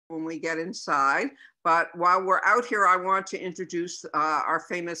when we get inside. But while we're out here, I want to introduce our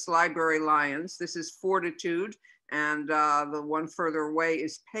famous library lions. This is Fortitude, and the one further away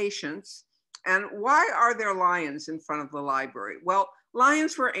is Patience. And why are there lions in front of the library? Well,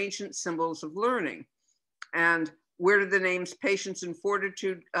 lions were ancient symbols of learning. And where did the names Patience and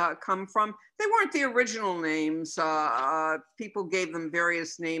Fortitude come from? They weren't the original names. People gave them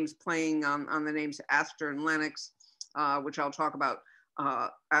various names playing on the names Astor and Lennox, which I'll talk about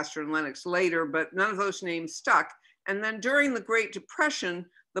Astor and Lennox later, but none of those names stuck. And then during the Great Depression,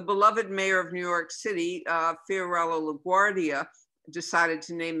 the beloved mayor of New York City, Fiorello LaGuardia, decided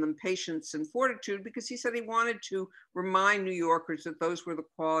to name them Patience and Fortitude because he said he wanted to remind New Yorkers that those were the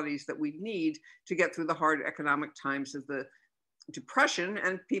qualities that we need to get through the hard economic times of the Depression.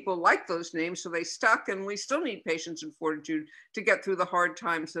 And people liked those names, so they stuck, and we still need patience and fortitude to get through the hard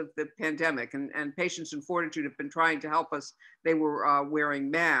times of the pandemic. And patience and fortitude have been trying to help us. They were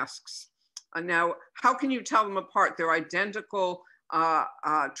wearing masks. Now, how can you tell them apart? They're identical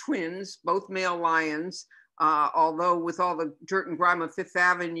twins, both male lions. Although with all the dirt and grime of Fifth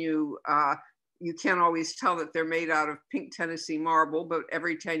Avenue, you can't always tell that they're made out of pink Tennessee marble, but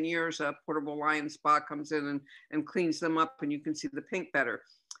every 10 years, a portable lion spa comes in and cleans them up, and you can see the pink better.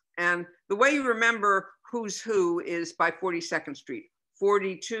 And the way you remember who's who is by 42nd Street.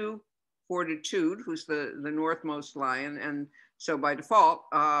 42, Fortitude, who's the northmost lion. And so by default,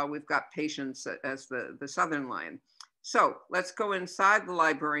 we've got Patience as the southern lion. So let's go inside the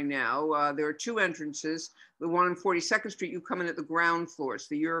library now. There are two entrances. The one on 42nd Street, you come in at the ground floor. It's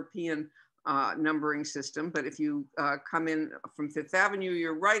the European numbering system. But if you come in from Fifth Avenue,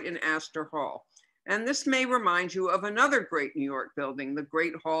 you're right in Astor Hall. And this may remind you of another great New York building, the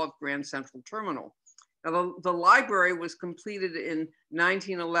Great Hall of Grand Central Terminal. Now, the library was completed in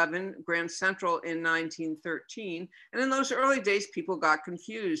 1911, Grand Central in 1913. And in those early days, people got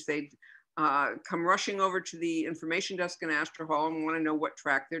confused. They'd come rushing over to the information desk in Astor Hall and want to know what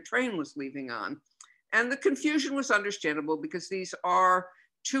track their train was leaving on. And the confusion was understandable because these are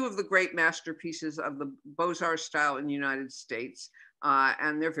two of the great masterpieces of the Beaux Arts style in the United States.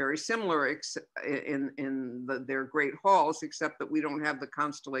 And they're very similar in their great halls, except that we don't have the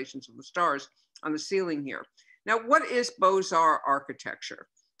constellations of the stars on the ceiling here. Now, what is Beaux Arts architecture?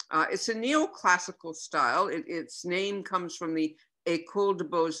 It's a neoclassical style. Its name comes from the École de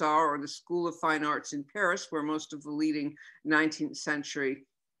Beaux Arts, or the School of Fine Arts in Paris, where most of the leading 19th century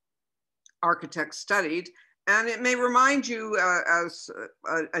architects studied. And it may remind you, as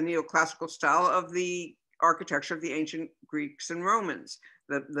a neoclassical style, of the architecture of the ancient Greeks and Romans.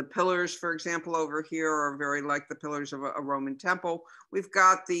 The pillars, for example, over here are very like the pillars of a Roman temple. We've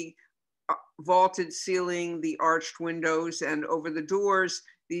got the vaulted ceiling, the arched windows, and over the doors,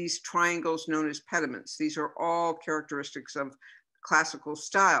 these triangles known as pediments. These are all characteristics of classical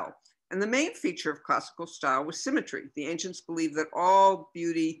style. And the main feature of classical style was symmetry. The ancients believed that all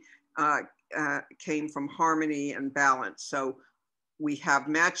beauty came from harmony and balance. So we have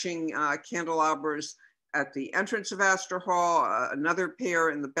matching candelabras at the entrance of Astor Hall, another pair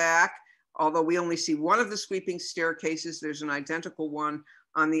in the back. Although we only see one of the sweeping staircases, there's an identical one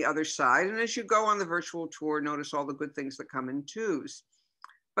on the other side. And as you go on the virtual tour, notice all the good things that come in twos.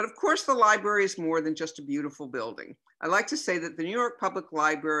 But of course, the library is more than just a beautiful building. I like to say that the New York Public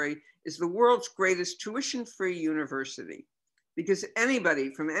Library is the world's greatest tuition-free university, because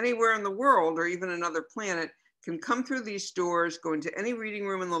anybody from anywhere in the world or even another planet can come through these doors, go into any reading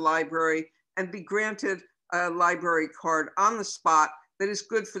room in the library, and be granted a library card on the spot that is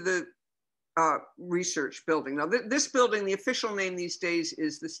good for the research building. Now, this building, the official name these days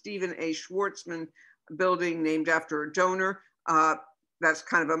is the Stephen A. Schwarzman building, named after a donor. That's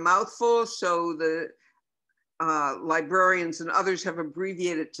kind of a mouthful, so the librarians and others have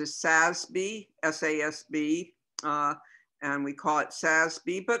abbreviated to SASB, S-A-S-B, and we call it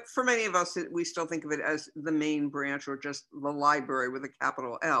SASB, but for many of us, we still think of it as the main branch or just the library with a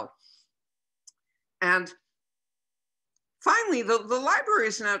capital L. And finally, the library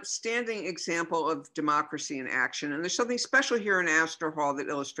is an outstanding example of democracy in action. And there's something special here in Astor Hall that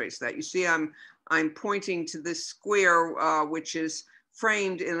illustrates that. You see, I'm pointing to this square, which is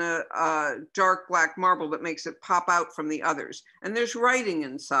framed in a dark black marble that makes it pop out from the others. And there's writing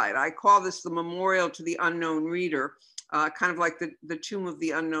inside. I call this the memorial to the unknown reader, kind of like the tomb of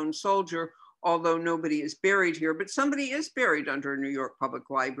the unknown soldier, although nobody is buried here, but somebody is buried under a New York Public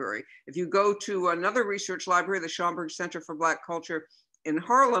Library. If you go to another research library, the Schomburg Center for Black Culture in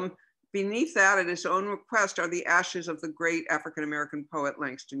Harlem, beneath that, at his own request, are the ashes of the great African-American poet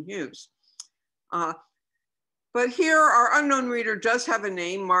Langston Hughes. But here, our unknown reader does have a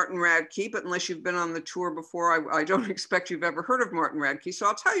name, Martin Radke, but unless you've been on the tour before, I don't expect you've ever heard of Martin Radke, so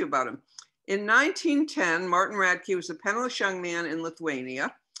I'll tell you about him. In 1910, Martin Radke was a penniless young man in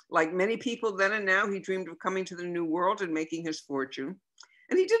Lithuania. Like many people then and now, he dreamed of coming to the New World and making his fortune.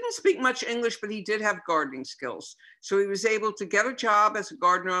 And he didn't speak much English, but he did have gardening skills. So he was able to get a job as a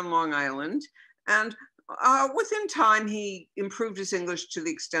gardener on Long Island. And within time, he improved his English to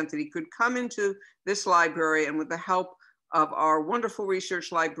the extent that he could come into this library, and with the help of our wonderful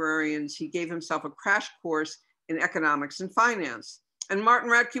research librarians, he gave himself a crash course in economics and finance. And Martin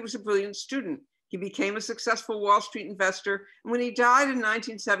Radke was a brilliant student. He became a successful Wall Street investor, and when he died in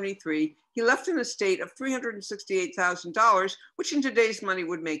 1973, he left an estate of $368,000, which in today's money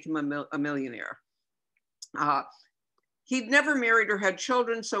would make him a millionaire. He'd never married or had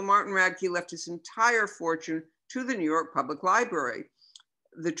children, so Martin Radke left his entire fortune to the New York Public Library.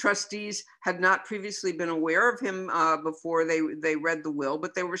 The trustees had not previously been aware of him before they read the will,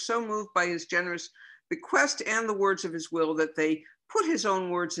 but they were so moved by his generous bequest and the words of his will that they put his own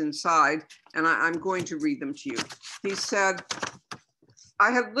words inside, and I'm going to read them to you. He said,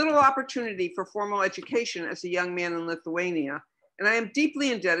 "I had little opportunity for formal education as a young man in Lithuania, and I am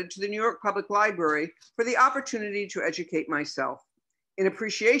deeply indebted to the New York Public Library for the opportunity to educate myself. In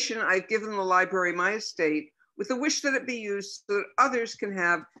appreciation, I've given the library my estate with the wish that it be used so that others can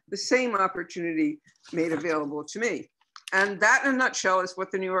have the same opportunity made available to me." And that, in a nutshell, is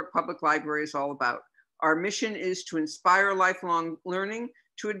what the New York Public Library is all about. Our mission is to inspire lifelong learning,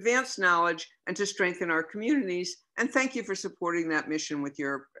 to advance knowledge, and to strengthen our communities. And thank you for supporting that mission with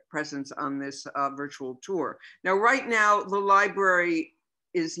your presence on this virtual tour. Now, right now, the library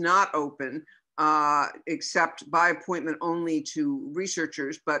is not open, except by appointment only to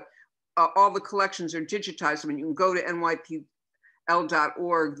researchers, but all the collections are digitized. I mean, you can go to NYPL.org,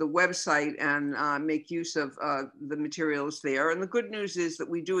 the website, and make use of the materials there. And the good news is that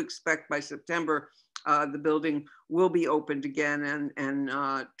we do expect by September, the building will be opened again and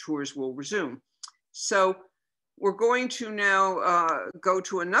tours will resume. So we're going to now go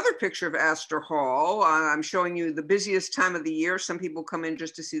to another picture of Astor Hall. I'm showing you the busiest time of the year. Some people come in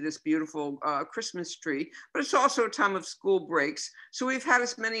just to see this beautiful Christmas tree, but it's also a time of school breaks. So we've had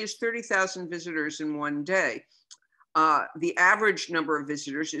as many as 30,000 visitors in one day. The average number of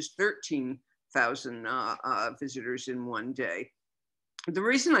visitors is 13,000 visitors in one day. The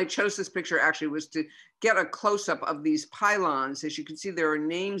reason I chose this picture actually was to get a close-up of these pylons. As you can see, there are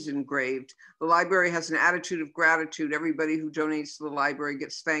names engraved. The library has an attitude of gratitude. Everybody who donates to the library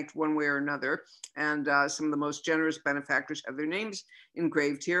gets thanked one way or another. And some of the most generous benefactors have their names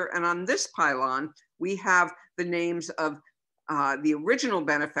engraved here. And on this pylon, we have the names of the original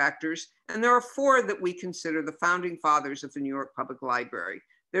benefactors. And there are 4 that we consider the founding fathers of the New York Public Library.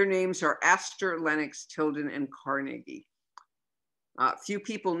 Their names are Astor, Lennox, Tilden, and Carnegie. Few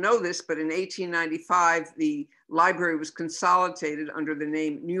people know this, but in 1895, the library was consolidated under the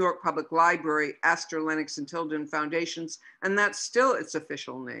name New York Public Library, Astor, Lennox, and Tilden Foundations, and that's still its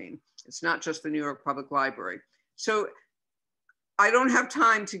official name. It's not just the New York Public Library. So I don't have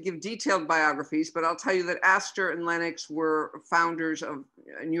time to give detailed biographies, but I'll tell you that Astor and Lennox were founders of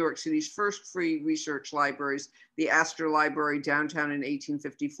New York City's first free research libraries, the Astor Library downtown in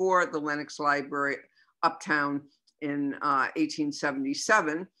 1854, the Lennox Library uptown in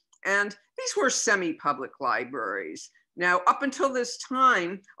 1877. And these were semi-public libraries. Now, up until this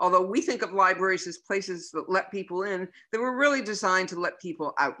time, although we think of libraries as places that let people in, they were really designed to let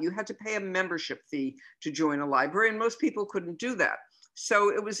people out. You had to pay a membership fee to join a library, and most people couldn't do that.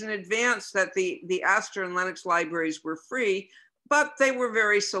 So it was in advance that the Astor and Lennox libraries were free, but they were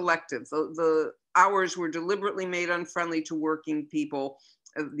very selective. The hours were deliberately made unfriendly to working people.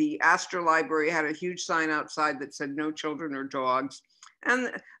 The Astor Library had a huge sign outside that said no children or dogs. And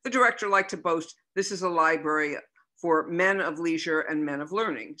the director liked to boast, this is a library for men of leisure and men of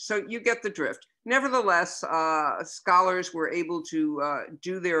learning. So you get the drift. Nevertheless, scholars were able to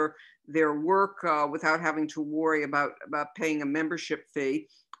do their work without having to worry about paying a membership fee.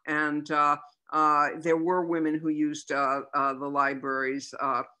 And there were women who used the libraries.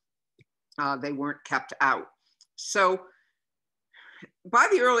 They weren't kept out. So by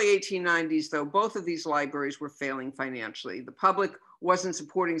the early 1890s, though, both of these libraries were failing financially. The public wasn't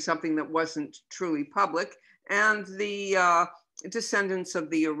supporting something that wasn't truly public, and the descendants of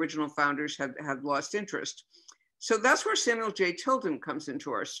the original founders had lost interest. So that's where Samuel J. Tilden comes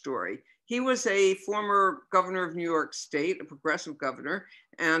into our story. He was a former governor of New York State, a progressive governor,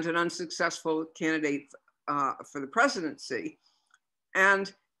 and an unsuccessful candidate for the presidency.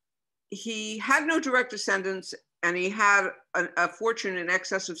 And he had no direct descendants, and he had a fortune in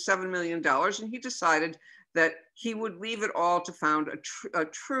excess of $7 million, and he decided that he would leave it all to found a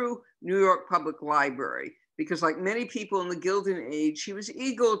true New York Public Library, because like many people in the Gilded Age, he was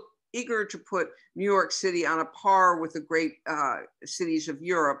eager to put New York City on a par with the great cities of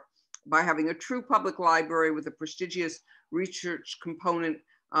Europe by having a true public library with a prestigious research component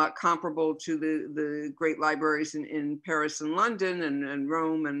comparable to the great libraries in Paris and London and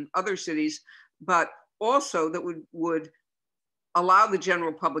Rome and other cities, but also that would allow the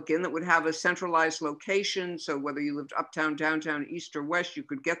general public in, that would have a centralized location. So whether you lived uptown, downtown, east or west, you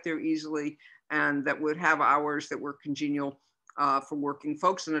could get there easily, and that would have hours that were congenial for working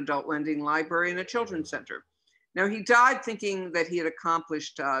folks, an adult lending library and a children's center. Now he died thinking that he had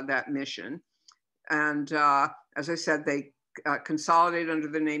accomplished that mission. And as I said, they consolidated under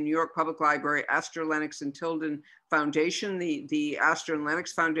the name New York Public Library, Astor, Lennox, and Tilden Foundation. The Astor and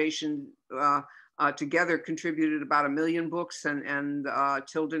Lennox Foundation together contributed about 1 million books, and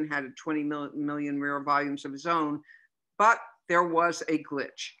Tilden had 20 million rare volumes of his own. But there was a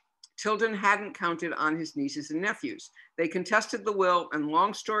glitch. Tilden hadn't counted on his nieces and nephews. They contested the will, and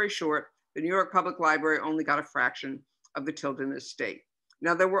long story short, the New York Public Library only got a fraction of the Tilden estate.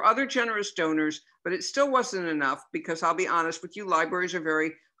 Now, there were other generous donors, but it still wasn't enough, because I'll be honest with you, libraries are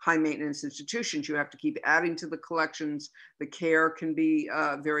very high maintenance institutions. You have to keep adding to the collections. The care can be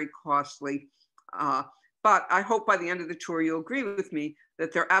very costly. But I hope by the end of the tour, you'll agree with me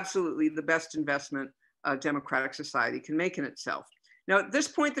that they're absolutely the best investment a democratic society can make in itself. Now, at this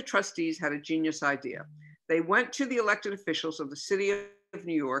point, the trustees had a genius idea. They went to the elected officials of the city of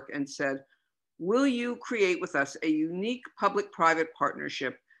New York and said, will you create with us a unique public-private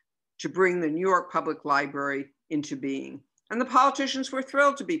partnership to bring the New York Public Library into being? And the politicians were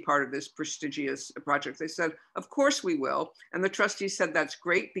thrilled to be part of this prestigious project. They said, of course we will. And the trustees said, that's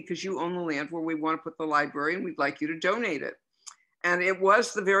great, because you own the land where we want to put the library, and we'd like you to donate it. And it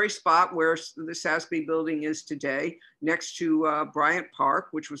was the very spot where the SASB building is today, next to Bryant Park,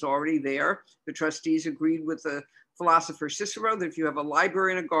 which was already there. The trustees agreed with the philosopher Cicero that if you have a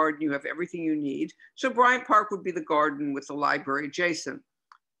library and a garden, you have everything you need. So Bryant Park would be the garden with the library adjacent.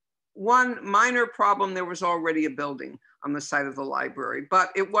 One minor problem, there was already a building on the site of the library, but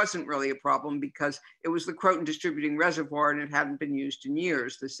it wasn't really a problem because it was the Croton Distributing Reservoir and it hadn't been used in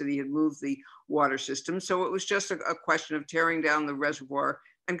years. The city had moved the water system, so it was just a question of tearing down the reservoir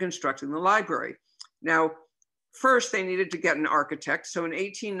and constructing the library. Now, first they needed to get an architect. So in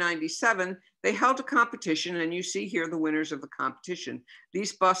 1897, they held a competition, and you see here the winners of the competition.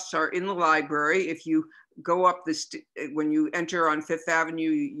 These busts are in the library. If you go up when you enter on Fifth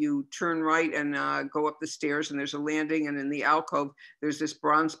Avenue, you turn right and go up the stairs, and there's a landing, and in the alcove, there's this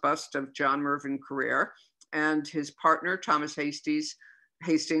bronze bust of John Mervyn Carrere, and his partner, Thomas Hastings,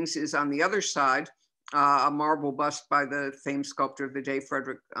 is on the other side, a marble bust by the famed sculptor of the day,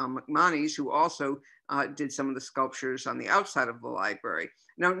 Frederick McMonnies, who also did some of the sculptures on the outside of the library.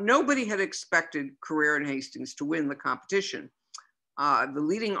 Now, nobody had expected Carrere and Hastings to win the competition. The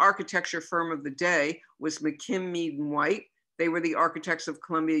leading architecture firm of the day was McKim, Mead & White. They were the architects of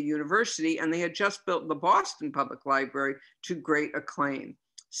Columbia University, and they had just built the Boston Public Library to great acclaim.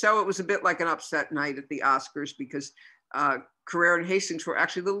 So it was a bit like an upset night at the Oscars, because Carrere and Hastings were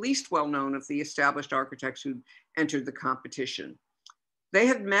actually the least well-known of the established architects who entered the competition. They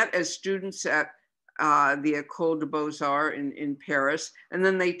had met as students at the École des Beaux Arts in Paris, and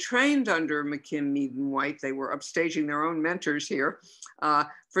then they trained under McKim, Mead & White. They were upstaging their own mentors here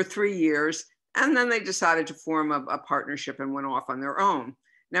for 3 years, and then they decided to form a partnership and went off on their own.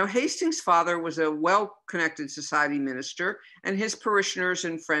 Now, Hastings' father was a well-connected society minister, and his parishioners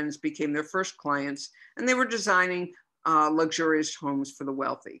and friends became their first clients, and they were designing luxurious homes for the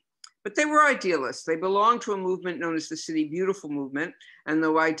wealthy. But they were idealists. They belonged to a movement known as the City Beautiful Movement. And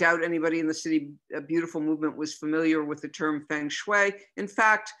though I doubt anybody in the City Beautiful Movement was familiar with the term feng shui, in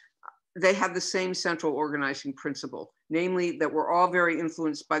fact, they had the same central organizing principle, namely that we're all very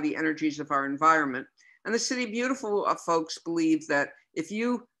influenced by the energies of our environment. And the City Beautiful folks believed that if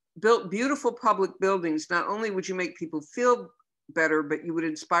you built beautiful public buildings, not only would you make people feel better, but you would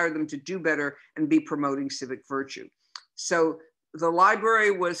inspire them to do better and be promoting civic virtue. So the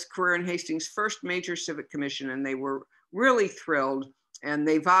library was Carrere and Hastings' first major civic commission, and they were really thrilled. And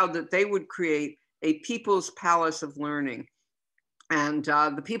they vowed that they would create a People's Palace of Learning. And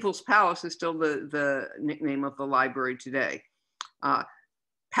the People's Palace is still the nickname of the library today.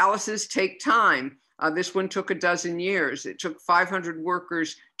 Palaces take time. This one took 12 years. It took 500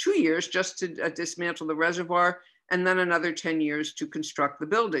 workers 2 years just to dismantle the reservoir. and then another 10 years to construct the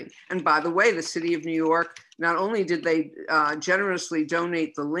building. And by the way, the city of New York, not only did they generously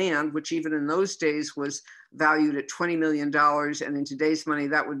donate the land, which even in those days was valued at $20 million, and in today's money,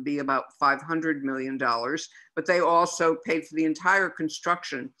 that would be about $500 million, but they also paid for the entire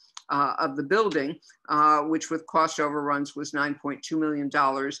construction of the building, which with cost overruns was $9.2 million.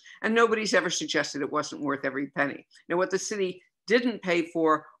 And nobody's ever suggested it wasn't worth every penny. Now, what the city didn't pay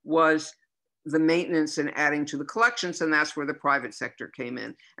for was the maintenance and adding to the collections, and that's where the private sector came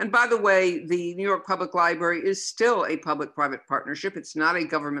in. And by the way, the New York Public Library is still a public-private partnership. It's not a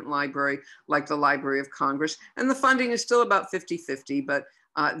government library like the Library of Congress, and the funding is still about 50-50, but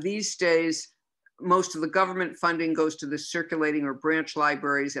these days, most of the government funding goes to the circulating or branch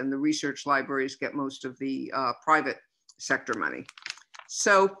libraries, and the research libraries get most of the private sector money.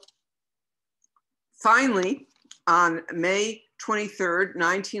 So finally, on May 23rd,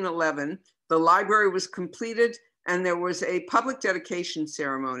 1911, the library was completed and there was a public dedication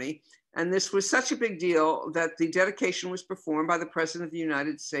ceremony. And this was such a big deal that the dedication was performed by the President of the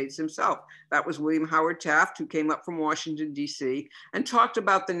United States himself. That was William Howard Taft, who came up from Washington, D.C., and talked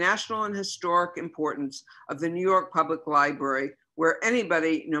about the national and historic importance of the New York Public Library, where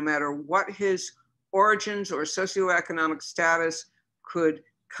anybody, no matter what his origins or socioeconomic status, could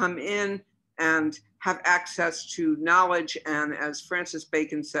come in and have access to knowledge. And as Francis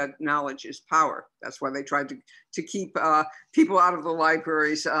Bacon said, knowledge is power. That's why they tried to keep people out of the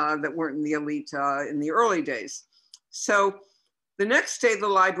libraries that weren't in the elite in the early days. So the next day, the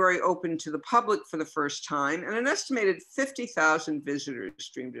library opened to the public for the first time, and an estimated 50,000 visitors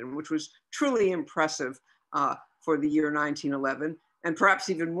streamed in, which was truly impressive for the year 1911. And perhaps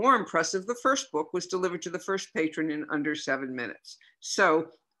even more impressive, the first book was delivered to the first patron in under 7 minutes. So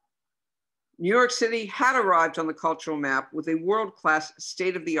New York City had arrived on the cultural map with a world-class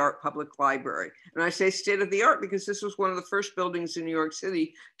state-of-the-art public library. And I say state-of-the-art because this was one of the first buildings in New York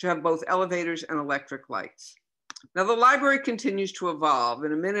City to have both elevators and electric lights. Now, the library continues to evolve.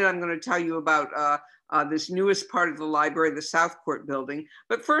 In a minute, I'm going to tell you about this newest part of the library, the South Court building.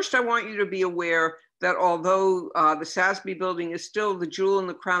 But first, I want you to be aware that although the SASB building is still the jewel in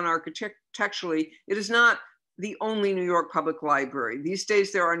the crown architecturally, it is not the only New York Public Library. These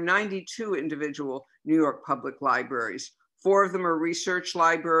days, there are 92 individual New York Public Libraries. 4 of them are research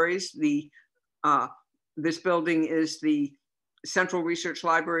libraries. This building is the Central Research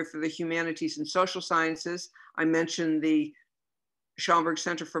Library for the Humanities and Social Sciences. I mentioned the Schomburg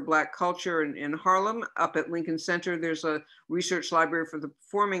Center for Black Culture in Harlem. Up at Lincoln Center, there's a research library for the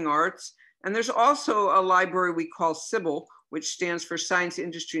performing arts. And there's also a library we call SIBL, which stands for Science,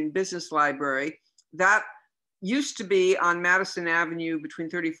 Industry, and Business Library. That used to be on Madison Avenue between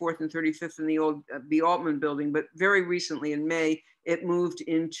 34th and 35th in the old B. Altman building, but very recently in May, it moved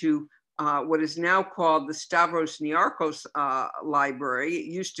into what is now called the Stavros Niarchos Library. It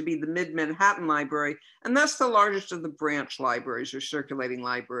used to be the Mid-Manhattan Library, and that's the largest of the branch libraries or circulating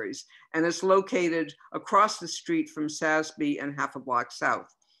libraries. And it's located across the street from SASB and half a block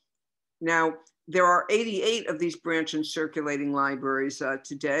south. Now, there are 88 of these branch and circulating libraries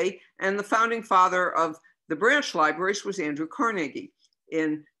today, and the founding father of the branch libraries was Andrew Carnegie.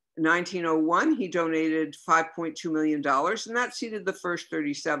 In 1901, he donated $5.2 million, and that seated the first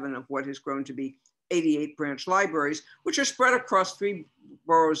 37 of what has grown to be 88 branch libraries, which are spread across 3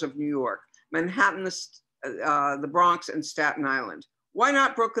 boroughs of New York: Manhattan, the Bronx, and Staten Island. Why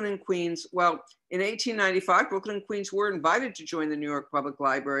not Brooklyn and Queens? Well, in 1895, Brooklyn and Queens were invited to join the New York Public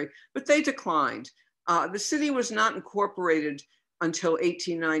Library, but they declined. The city was not incorporated until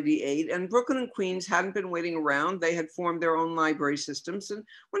 1898, and Brooklyn and Queens hadn't been waiting around. They had formed their own library systems, and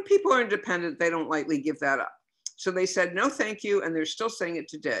when people are independent, they don't lightly give that up. So they said, no, thank you, and they're still saying it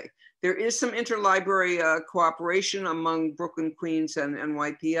today. There is some interlibrary cooperation among Brooklyn, Queens, and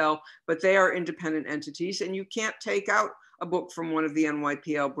NYPL, but they are independent entities, and you can't take out a book from one of the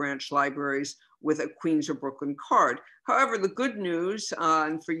NYPL branch libraries with a Queens or Brooklyn card. However, the good news,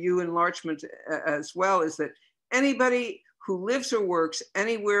 and for you enlargement as well, is that anybody who lives or works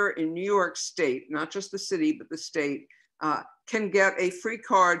anywhere in New York State, not just the city, but the state, can get a free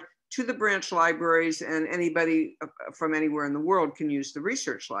card to the branch libraries, and anybody from anywhere in the world can use the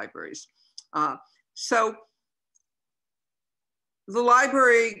research libraries. So the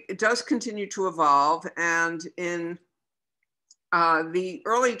library does continue to evolve, and in the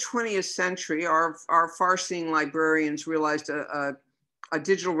early 20th century, our far-seeing librarians realized a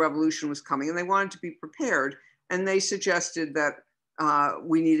digital revolution was coming, and they wanted to be prepared. And they suggested that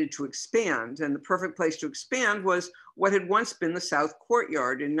we needed to expand. And the perfect place to expand was what had once been the South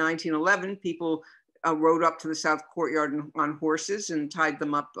Courtyard. In 1911, people rode up to the South Courtyard on horses and tied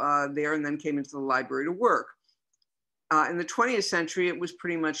them up there and then came into the library to work. In the 20th century, it was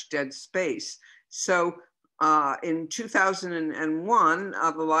pretty much dead space. So in 2001,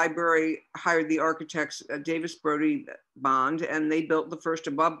 the library hired the architects Davis Brody Bond, and they built the first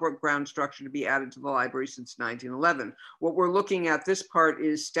above ground structure to be added to the library since 1911. What we're looking at, this part,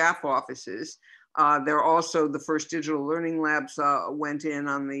 is staff offices. There are also the first digital learning labs went in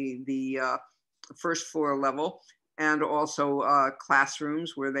on the first floor level, and also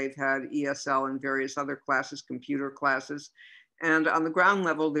classrooms where they've had ESL and various other classes, computer classes. And on the ground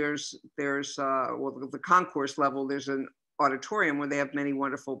level, there's well, the concourse level, there's an auditorium where they have many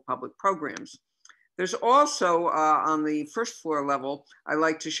wonderful public programs. There's also on the first floor level, I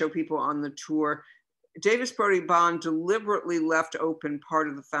like to show people on the tour, Davis Brody Bond deliberately left open part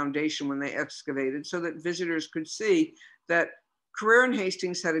of the foundation when they excavated so that visitors could see that Career and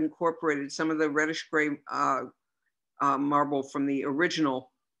Hastings had incorporated some of the reddish gray marble from the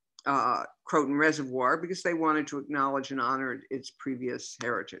original Croton Reservoir because they wanted to acknowledge and honor its previous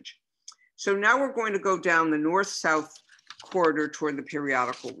heritage. So now we're going to go down the north-south corridor toward the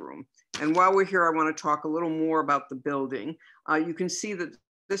periodical room. And while we're here, I want to talk a little more about the building. You can see that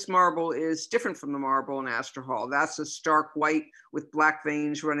this marble is different from the marble in Astor Hall. That's a stark white with black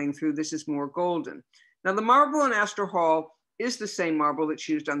veins running through. This is more golden. Now the marble in Astor Hall is the same marble that's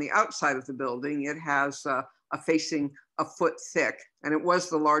used on the outside of the building. It has a facing a foot thick, and it was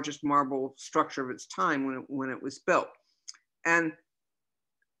the largest marble structure of its time when it was built. And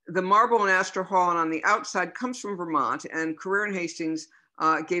the marble in Astor Hall and on the outside comes from Vermont, and Career and Hastings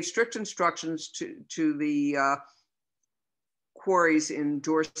gave strict instructions to the quarries in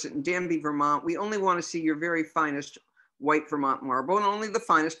Dorset and Danby, Vermont. We only want to see your very finest white Vermont marble, and only the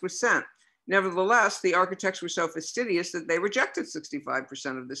finest was sent. Nevertheless, the architects were so fastidious that they rejected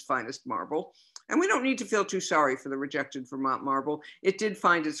 65% of this finest marble. And we don't need to feel too sorry for the rejected Vermont marble. It did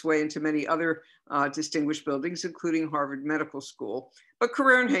find its way into many other distinguished buildings, including Harvard Medical School. But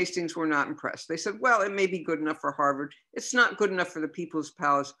Career and Hastings were not impressed. They said, well, it may be good enough for Harvard. It's not good enough for the People's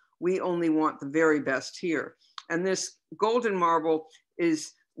Palace. We only want the very best here. And this golden marble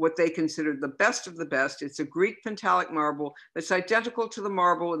is what they considered the best of the best. It's a Greek pentalic marble that's identical to the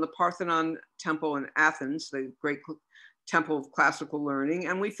marble in the Parthenon Temple in Athens, the great temple of classical learning.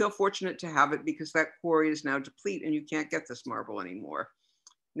 And we feel fortunate to have it because that quarry is now deplete and you can't get this marble anymore.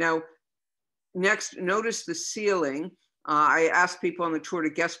 Now, next, notice the ceiling. I asked people on the tour to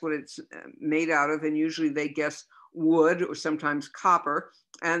guess what it's made out of, and usually they guess wood or sometimes copper.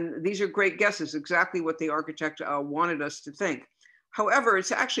 And these are great guesses, exactly what the architect wanted us to think. However,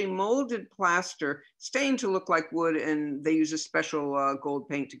 it's actually molded plaster stained to look like wood, and they use a special gold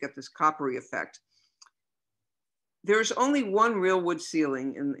paint to get this coppery effect. There's only one real wood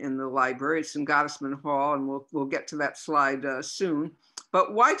ceiling in the library. It's in Gottesman Hall, and we'll get to that slide soon.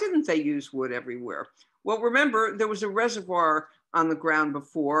 But why didn't they use wood everywhere? Well, remember, there was a reservoir on the ground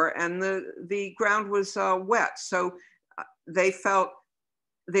before, and the ground was wet. So they felt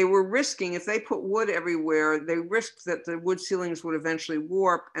they were risking, if they put wood everywhere, they risked that the wood ceilings would eventually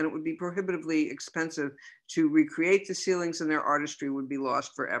warp, and it would be prohibitively expensive to recreate the ceilings, and their artistry would be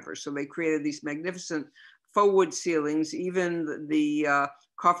lost forever. So they created these magnificent faux wood ceilings. Even the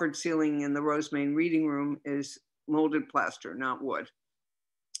coffered ceiling in the Rosemain Reading Room is molded plaster, not wood.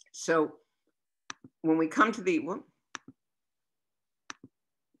 So when we come to the, well, I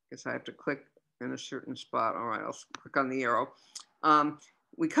guess I have to click in a certain spot. All right, I'll click on the arrow.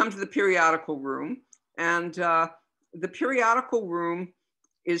 We come to the periodical room, and the periodical room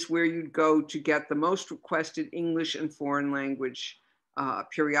is where you'd go to get the most requested English and foreign language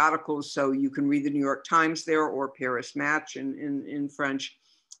periodicals. So you can read the New York Times there, or Paris Match in French.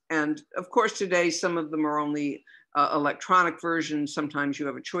 And of course, today, some of them are only electronic versions. Sometimes you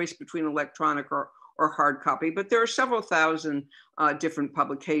have a choice between electronic or hard copy, but there are several thousand different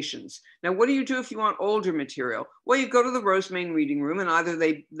publications. Now, what do you do if you want older material? Well, you go to the Rosemain Reading Room, and either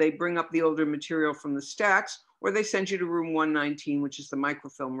they bring up the older material from the stacks, or they send you to room 119, which is the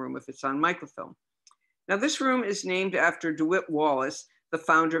microfilm room if it's on microfilm. Now, this room is named after DeWitt Wallace, the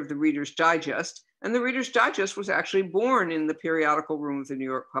founder of the Reader's Digest, and the Reader's Digest was actually born in the periodical room of the New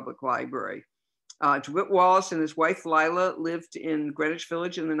York Public Library. DeWitt Wallace and his wife Lila lived in Greenwich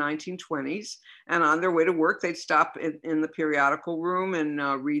Village in the 1920s, and on their way to work, they'd stop in the periodical room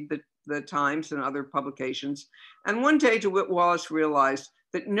and read the Times and other publications. And one day, DeWitt Wallace realized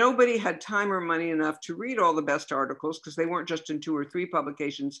that nobody had time or money enough to read all the best articles, because they weren't just in 2 or 3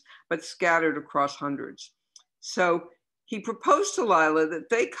 publications, but scattered across hundreds. So he proposed to Lila that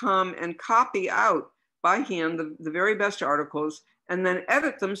they come and copy out by hand the very best articles, and then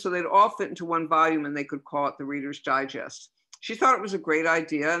edit them so they'd all fit into one volume, and they could call it the Reader's Digest. She thought it was a great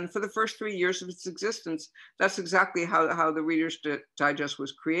idea. And for the first 3 years of its existence, that's exactly how the Reader's Digest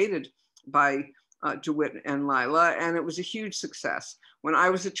was created by DeWitt and Lila. And it was a huge success. When I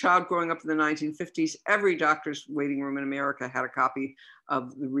was a child growing up in the 1950s, every doctor's waiting room in America had a copy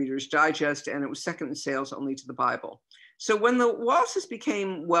of the Reader's Digest, and it was second in sales only to the Bible. So when the Wallaces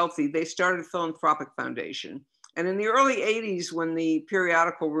became wealthy, they started a philanthropic foundation. And in the early 80s, when the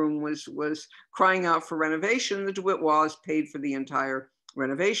periodical room was crying out for renovation, the DeWitt Wallace paid for the entire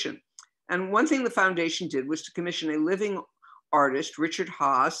renovation. And one thing the foundation did was to commission a living artist, Richard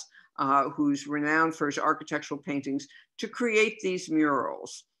Haas, who's renowned for his architectural paintings, to create these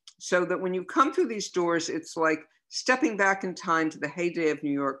murals. So that when you come through these doors, it's like stepping back in time to the heyday of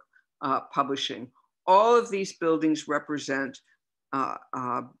New York publishing. All of these buildings represent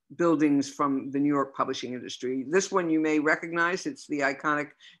buildings from the New York publishing industry. This one you may recognize. It's the iconic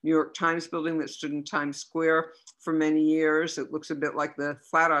New York Times building that stood in Times Square for many years. It looks a bit like the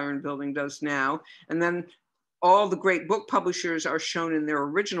Flatiron building does now. And then all the great book publishers are shown in their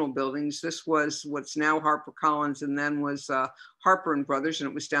original buildings. This was what's now HarperCollins and then was Harper and Brothers, and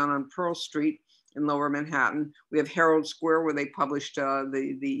it was down on Pearl Street in Lower Manhattan. We have Herald Square, where they published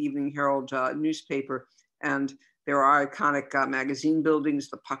the Evening Herald newspaper. And there are iconic magazine buildings,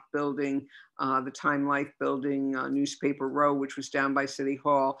 the Puck Building, the Time Life Building, Newspaper Row, which was down by City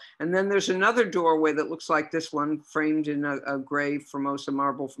Hall. And then there's another doorway that looks like this one, framed in a gray Formosa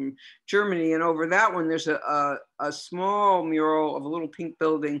marble from Germany. And over that one, there's a small mural of a little pink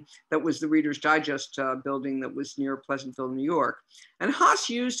building that was the Reader's Digest building that was near Pleasantville, New York. And Haas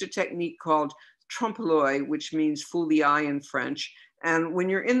used a technique called trompe-l'oeil, which means fool the eye in French. And when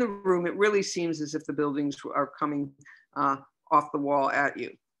you're in the room, it really seems as if the buildings are coming off the wall at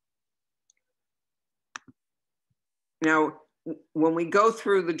you. Now, when we go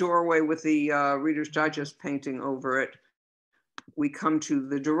through the doorway with the Reader's Digest painting over it, we come to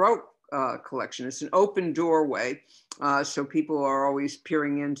the Drouot collection. It's an open doorway, so people are always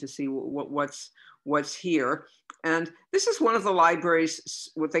peering in to see what's here. And this is one of the library's,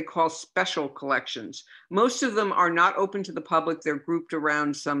 what they call special collections. Most of them are not open to the public. They're grouped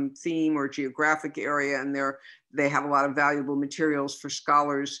around some theme or geographic area, and they have a lot of valuable materials for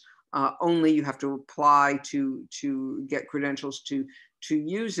scholars only. You have to apply to get credentials to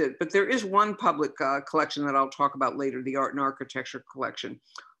use it. But there is one public collection that I'll talk about later, the Art and Architecture collection.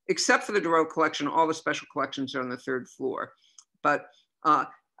 Except for the Drouot collection, all the special collections are on the third floor. But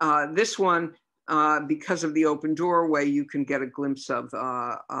this one, because of the open doorway, you can get a glimpse of,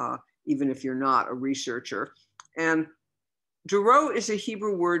 even if you're not a researcher. And Drouot is a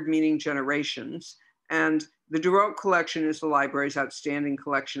Hebrew word meaning generations. And the Drouot collection is the library's outstanding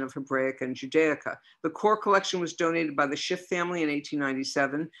collection of Hebraic and Judaica. The core collection was donated by the Schiff family in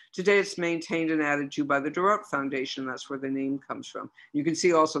 1897. Today it's maintained and added to by the Drouot Foundation. That's where the name comes from. You can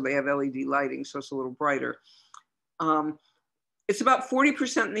see also they have LED lighting, so it's a little brighter. It's about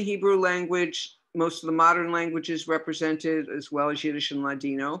 40% in the Hebrew language. Most of the modern languages represented, as well as Yiddish and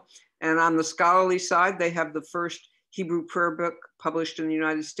Ladino. And on the scholarly side, they have the first Hebrew prayer book published in the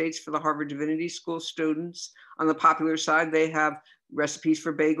United States for the Harvard Divinity School students. On the popular side, they have recipes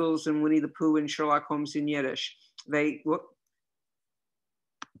for bagels and Winnie the Pooh and Sherlock Holmes in Yiddish. They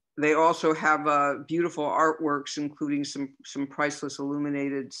also have beautiful artworks, including some priceless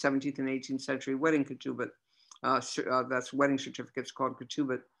illuminated 17th and 18th century wedding ketubot. That's wedding certificates called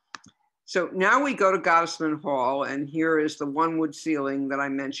ketubot. So now we go to Gottesman Hall, and here is the one wood ceiling that I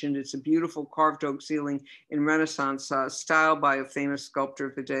mentioned. It's a beautiful carved oak ceiling in Renaissance style by a famous sculptor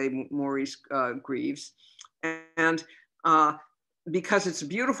of the day, Maurice Greaves. And because it's a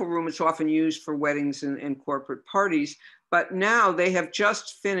beautiful room, it's often used for weddings and corporate parties. But now they have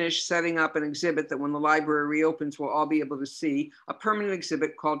just finished setting up an exhibit that when the library reopens, we'll all be able to see, a permanent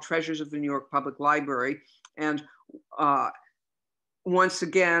exhibit called Treasures of the New York Public Library. And once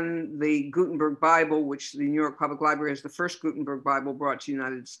again, the Gutenberg Bible, which the New York Public Library has the first Gutenberg Bible brought to the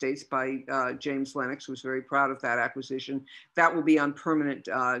United States by James Lennox, who was very proud of that acquisition. That will be on permanent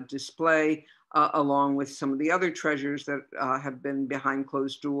display, along with some of the other treasures that have been behind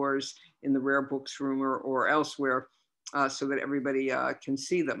closed doors in the rare books room or elsewhere, so that everybody can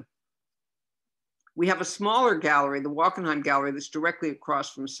see them. We have a smaller gallery, the Walkenheim Gallery, that's directly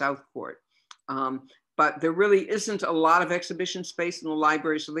across from South Court. But there really isn't a lot of exhibition space in the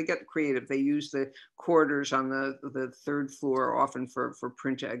library, so they get creative. They use the corridors on the third floor often for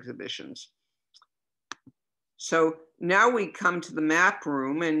print exhibitions. So now we come to the map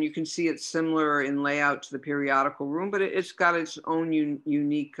room, and you can see it's similar in layout to the periodical room, but it's got its own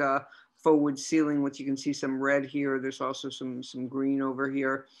unique faux wood ceiling, which you can see some red here. There's also some green over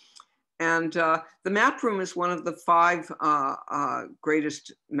here. And the map room is one of the 5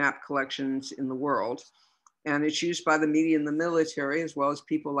 greatest map collections in the world. And it's used by the media and the military, as well as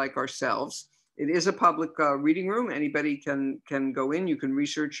people like ourselves. It is a public reading room. Anybody can go in. You can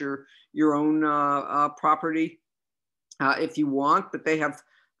research your own property if you want, but they have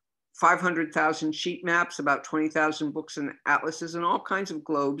 500,000 sheet maps, about 20,000 books and atlases, and all kinds of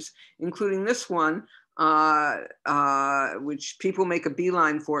globes, including this one, which people make a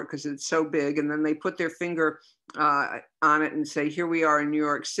beeline for it because it's so big. And then they put their finger on it and say, here we are in New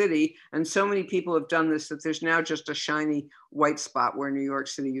York City. And so many people have done this that there's now just a shiny white spot where New York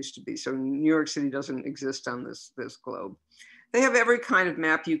City used to be. So New York City doesn't exist on this globe. They have every kind of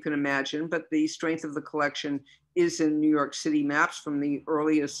map you can imagine, but the strength of the collection is in New York City maps from the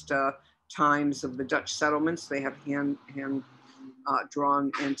earliest times of the Dutch settlements. They have hand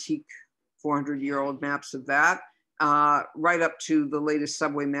drawn antique 400-year-old maps of that, right up to the latest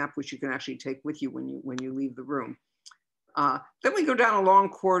subway map, which you can actually take with you when you leave the room. Then we go down a long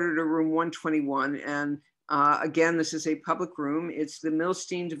corridor to room 121, and again, this is a public room. It's the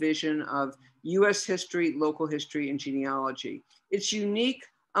Milstein Division of US History, Local History, and Genealogy. It's unique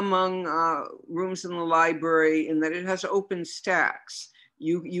among rooms in the library in that it has open stacks.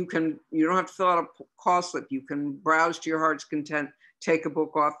 You don't have to fill out a call slip. You can browse to your heart's content, take a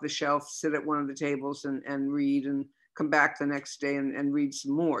book off the shelf, sit at one of the tables and read, and come back the next day and read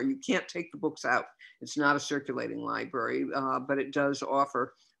some more. You can't take the books out. It's not a circulating library, but it does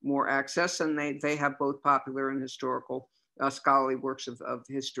offer more access, and they have both popular and historical scholarly works of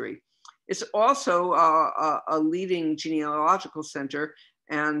history. It's also a leading genealogical center,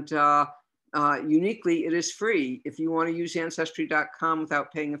 and uniquely, it is free. If you want to use Ancestry.com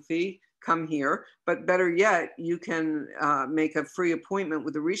without paying a fee, come here. But better yet, you can make a free appointment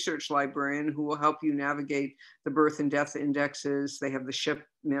with a research librarian who will help you navigate the birth and death indexes. They have the ship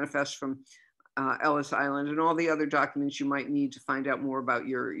manifest from Ellis Island and all the other documents you might need to find out more about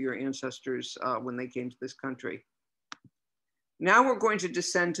your ancestors when they came to this country. Now we're going to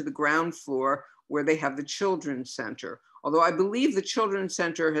descend to the ground floor where they have the Children's Center. Although I believe the Children's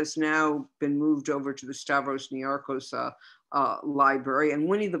Center has now been moved over to the Stavros Niarchos library, and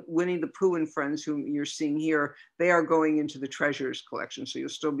Winnie the Pooh and friends, whom you're seeing here, they are going into the treasures collection, so you'll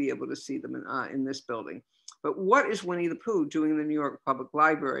still be able to see them in this building. But what is Winnie the Pooh doing in the New York Public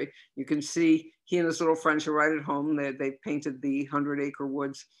Library? You can see he and his little friends are right at home. They've painted the 100-acre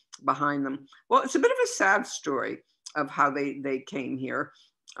woods behind them. Well, it's a bit of a sad story of how they came here.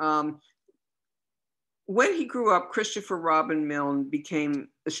 When he grew up, Christopher Robin Milne became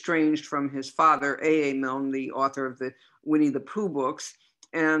estranged from his father, A.A. Milne, the author of the Winnie the Pooh books.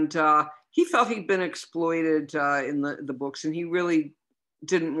 And he felt he'd been exploited in the books, and he really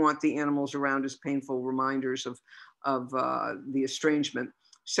didn't want the animals around as painful reminders of the estrangement.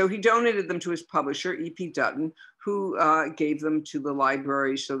 So he donated them to his publisher, E.P. Dutton, who gave them to the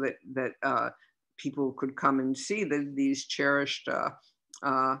library so that people could come and see these cherished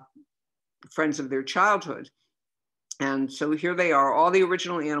friends of their childhood. And so here they are, all the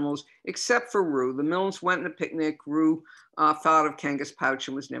original animals, except for Roo. The Milnes went on a picnic. Roo fell out of Kanga's pouch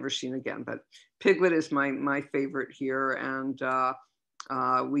and was never seen again. But Piglet is my favorite here. And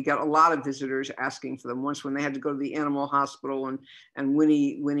we got a lot of visitors asking for them. Once when they had to go to the animal hospital and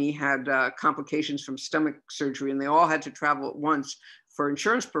Winnie had complications from stomach surgery, and they all had to travel at once for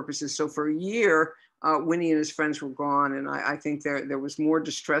insurance purposes. So for a year, Winnie and his friends were gone, and I think there was more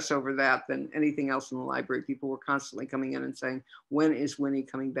distress over that than anything else in the library. People were constantly coming in and saying, when is Winnie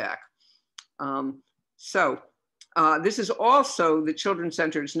coming back? This is also the Children's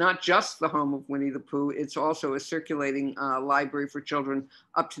Center. It's not just the home of Winnie the Pooh. It's also a circulating library for children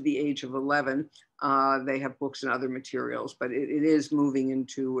up to the age of 11. They have books and other materials, but it is moving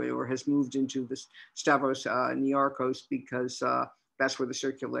into, or has moved into, this Stavros Niarchos because that's where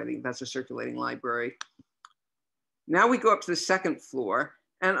that's a circulating library. Now we go up to the second floor.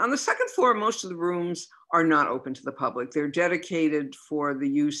 And on the second floor, most of the rooms are not open to the public. They're dedicated for the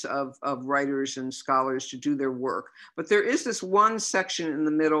use of writers and scholars to do their work. But there is this one section in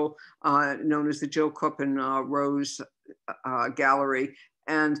the middle known as the Joe Coppen Rose Gallery.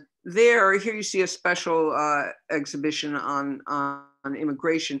 And here you see a special exhibition on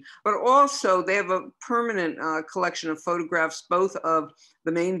immigration, but also they have a permanent collection of photographs, both of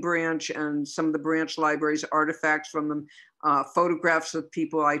the main branch and some of the branch libraries, artifacts from them, photographs of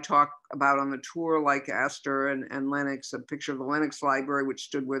people I talk about on the tour, like Astor and Lenox, a picture of the Lenox Library, which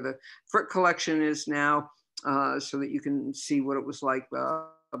stood where the Frick collection is now, so that you can see what it was like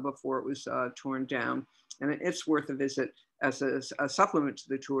before it was torn down. And it's worth a visit as a supplement to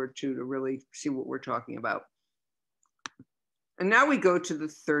the tour too, to really see what we're talking about. And now we go to the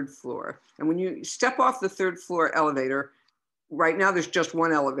third floor. And when you step off the third floor elevator, right now there's just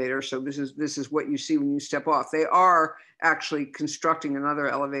one elevator, so this is what you see when you step off. They are actually constructing another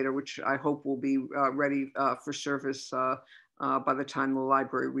elevator, which I hope will be ready for service by the time the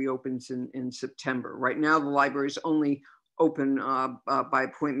library reopens in September. Right now, the library is only open by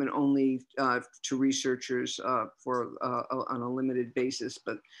appointment only to researchers on a limited basis,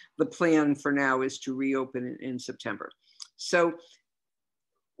 but the plan for now is to reopen in September. So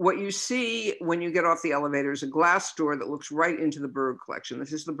what you see when you get off the elevator is a glass door that looks right into the bird collection.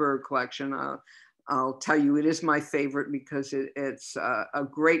 This is the bird collection. I'll tell you, it is my favorite because it's a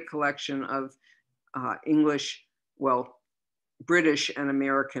great collection of English, well, British and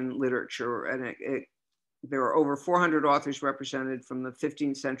American literature. And there are over 400 authors represented from the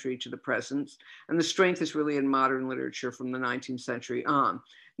 15th century to the present. And the strength is really in modern literature from the 19th century on.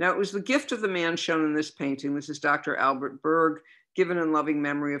 Now, it was the gift of the man shown in this painting. This is Dr. Albert Berg, given in loving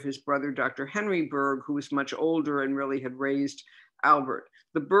memory of his brother, Dr. Henry Berg, who was much older and really had raised Albert.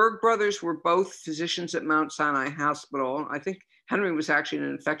 The Berg brothers were both physicians at Mount Sinai Hospital. I think Henry was actually in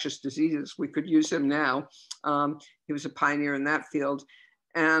infectious diseases. We could use him now. He was a pioneer in that field.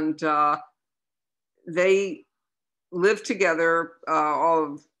 And they lived together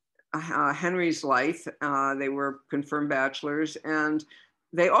all of Henry's life. They were confirmed bachelors, and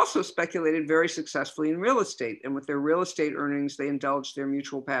they also speculated very successfully in real estate. And with their real estate earnings, they indulged their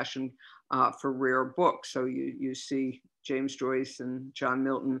mutual passion for rare books. So you see James Joyce and John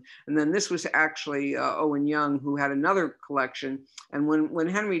Milton. And then this was actually Owen Young, who had another collection. And when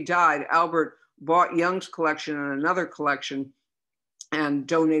Henry died, Albert bought Young's collection and another collection and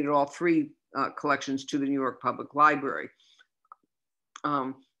donated all three collections to the New York Public Library.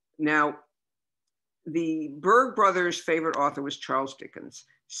 Now, the Berg brothers' favorite author was Charles Dickens.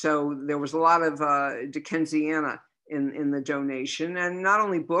 So there was a lot of Dickensiana in the donation, and not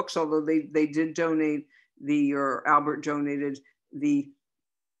only books, although they did donate Albert donated the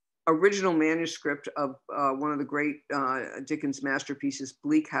original manuscript of one of the great Dickens masterpieces,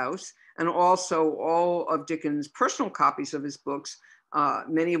 Bleak House, and also all of Dickens' personal copies of his books,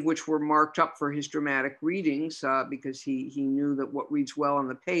 many of which were marked up for his dramatic readings because he knew that what reads well on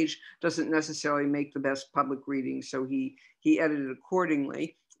the page doesn't necessarily make the best public reading. So he edited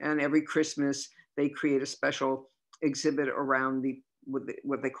accordingly. And every Christmas, they create a special exhibit around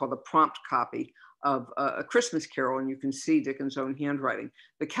what they call the prompt copy of A Christmas Carol, and you can see Dickens' own handwriting.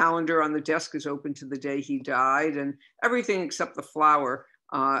 The calendar on the desk is open to the day he died, and everything except the flower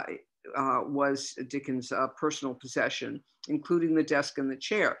was Dickens' personal possession, including the desk and the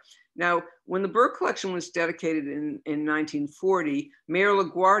chair. Now, when the Berg collection was dedicated in 1940, Mayor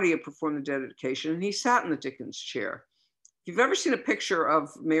LaGuardia performed the dedication, and he sat in the Dickens chair. If you've ever seen a picture of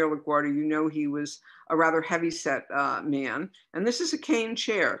Mayor LaGuardia, you know he was a rather heavy-set man, and this is a cane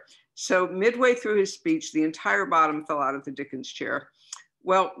chair. So midway through his speech, the entire bottom fell out of the Dickens chair.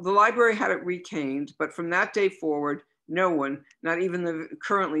 Well, the library had it recaned, but from that day forward, no one, not even the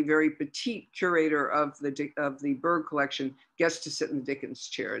currently very petite curator of the Berg collection, gets to sit in the Dickens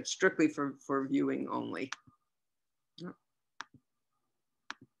chair. It's strictly for viewing only.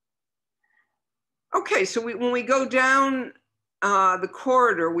 Okay, so when we go down the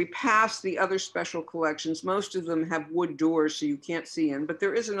corridor, we pass the other special collections. Most of them have wood doors, so you can't see in, but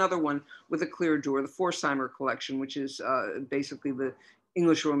there is another one with a clear door, the Forsheimer collection, which is basically the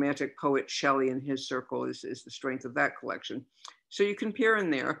English Romantic poet Shelley and his circle is the strength of that collection. So you can peer in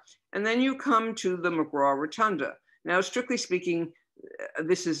there. And then you come to the McGraw Rotunda. Now, strictly speaking,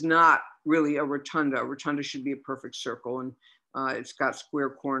 this is not really a rotunda. A rotunda should be a perfect circle, and it's got square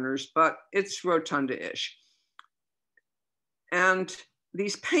corners, but it's rotunda-ish. And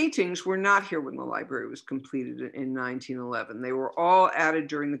these paintings were not here when the library was completed in 1911. They were all added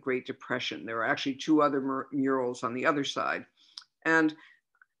during the Great Depression. There were actually two other murals on the other side. And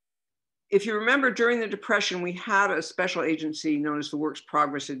if you remember, during the Depression, we had a special agency known as the Works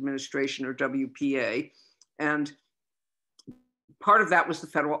Progress Administration, or WPA. And part of that was the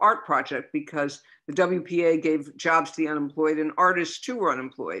Federal Art Project, because the WPA gave jobs to the unemployed, and artists too were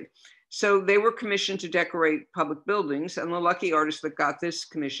unemployed. So they were commissioned to decorate public buildings, and the lucky artist that got this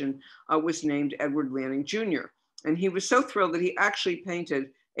commission was named Edward Lanning Jr. And he was so thrilled that he actually painted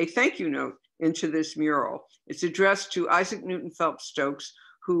a thank you note into this mural. It's addressed to Isaac Newton Phelps Stokes,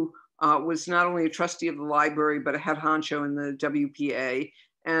 who was not only a trustee of the library, but a head honcho in the WPA.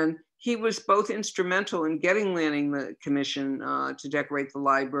 And he was both instrumental in getting Lanning the commission to decorate the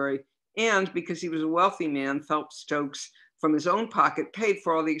library, and because he was a wealthy man, Phelps Stokes, from his own pocket, paid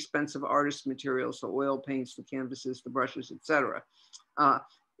for all the expensive artist materials, the oil paints, the canvases, the brushes, etc.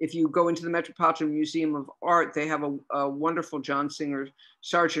 if you go into the Metropolitan Museum of Art, they have a wonderful John Singer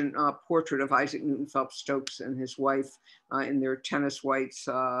Sargent portrait of Isaac Newton Phelps Stokes and his wife in their tennis whites.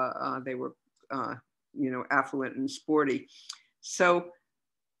 They were, affluent and sporty. So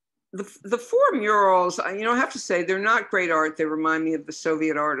the four murals, I have to say, they're not great art. They remind me of the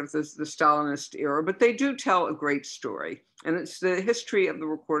Soviet art of the Stalinist era, but they do tell a great story. And it's the history of the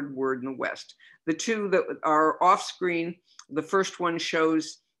recorded word in the West. The two that are off screen, the first one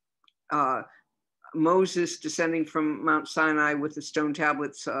shows Moses descending from Mount Sinai with the stone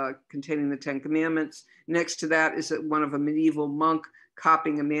tablets containing the Ten Commandments. Next to that is one of a medieval monk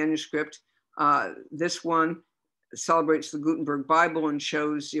copying a manuscript. This one celebrates the Gutenberg Bible and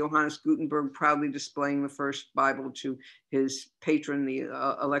shows Johannes Gutenberg proudly displaying the first Bible to his patron, the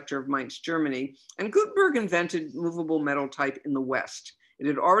Elector of Mainz, Germany. And Gutenberg invented movable metal type in the West. It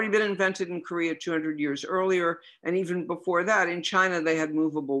had already been invented in Korea 200 years earlier. And even before that, in China, they had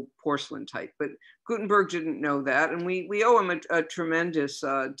movable porcelain type. But Gutenberg didn't know that. And we owe him a tremendous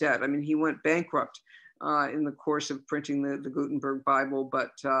debt. I mean, he went bankrupt in the course of printing the Gutenberg Bible,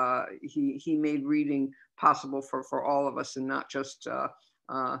 but he made reading possible for all of us and not just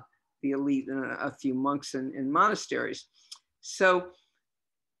the elite and a few monks in monasteries. So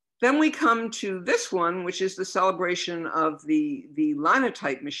then we come to this one, which is the celebration of the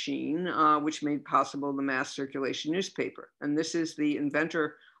linotype machine, which made possible the mass circulation newspaper. And this is the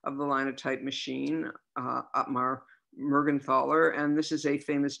inventor of the linotype machine, Ottmar Mergenthaler, and this is a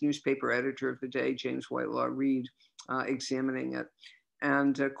famous newspaper editor of the day, James Whitelaw Reid, examining it.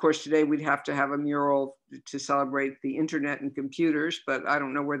 And of course, today we'd have to have a mural to celebrate the internet and computers, but I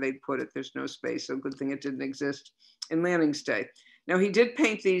don't know where they'd put it. There's no space, so good thing it didn't exist in Landing's day. Now, he did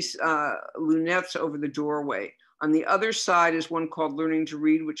paint these lunettes over the doorway. On the other side is one called Learning to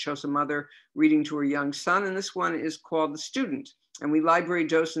Read, which shows a mother reading to her young son, and this one is called The Student. And we library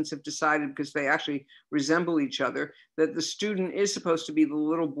docents have decided, because they actually resemble each other, that the student is supposed to be the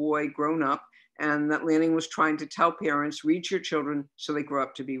little boy grown up, and that Lanning was trying to tell parents, read to your children so they grow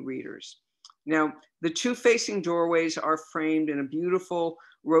up to be readers. Now, the two facing doorways are framed in a beautiful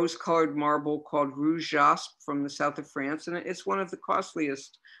rose-colored marble called Rouge Jaspe from the south of France, and it's one of the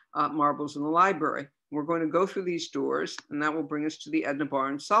costliest marbles in the library. We're going to go through these doors, and that will bring us to the Edna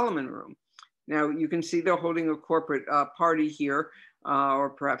Barnes Solomon Room. Now, you can see they're holding a corporate party here, or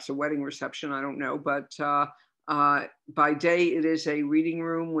perhaps a wedding reception, I don't know, but by day, it is a reading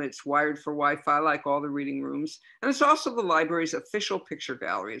room. It's wired for Wi-Fi like all the reading rooms. And it's also the library's official picture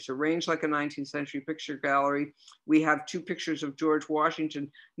gallery. It's arranged like a 19th century picture gallery. We have two pictures of George Washington,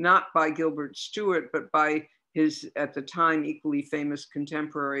 not by Gilbert Stuart, but by his, at the time, equally famous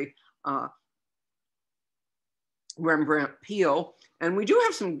contemporary, Rembrandt Peale. And we do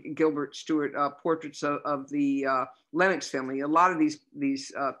have some Gilbert Stuart portraits of the Lennox family. A lot of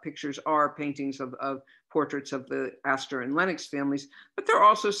these pictures are paintings of portraits of the Astor and Lennox families, but there are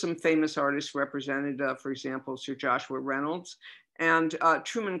also some famous artists represented, for example, Sir Joshua Reynolds and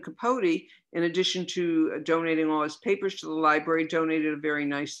Truman Capote, in addition to donating all his papers to the library, donated a very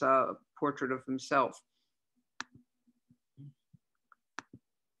nice portrait of himself.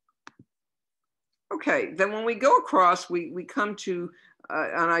 Okay, then when we go across, we come to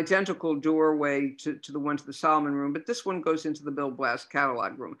an identical doorway to the one to the Solomon Room, but this one goes into the Bill Blass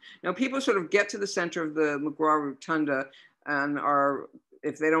catalog room. Now, people sort of get to the center of the McGraw Rotunda and are,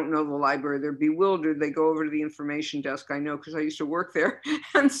 if they don't know the library, they're bewildered. They go over to the information desk, I know because I used to work there,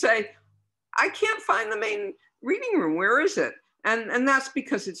 and say, I can't find the main reading room, where is it? And that's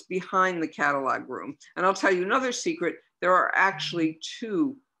because it's behind the catalog room. And I'll tell you another secret, there are actually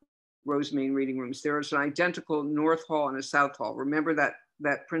two Rosemain reading rooms. There is an identical North Hall and a South Hall. Remember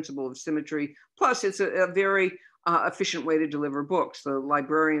that principle of symmetry. Plus, it's a very efficient way to deliver books. The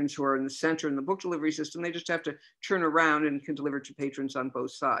librarians who are in the center in the book delivery system, they just have to turn around and can deliver to patrons on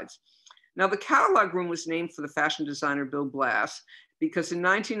both sides. Now, the catalog room was named for the fashion designer Bill Blass because in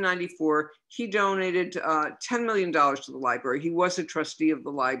 1994, he donated $10 million to the library. He was a trustee of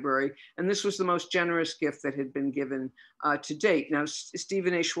the library, and this was the most generous gift that had been given to date. Now,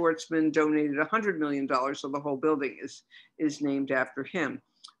 Stephen A. Schwartzman donated $100 million, so the whole building is named after him.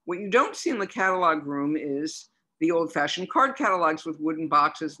 What you don't see in the catalog room is the old-fashioned card catalogs with wooden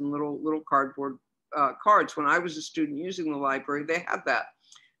boxes and little cardboard cards. When I was a student using the library, they had that.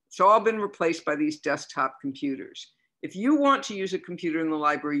 It's all been replaced by these desktop computers. If you want to use a computer in the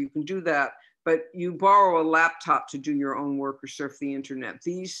library, you can do that, but you borrow a laptop to do your own work or surf the internet.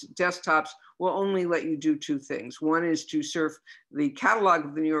 These desktops will only let you do two things. One is to surf the catalog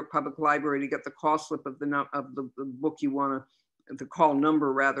of the New York Public Library to get the call slip of the book you want the call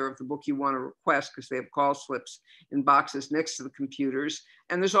number rather of the book you want to request, because they have call slips in boxes next to the computers.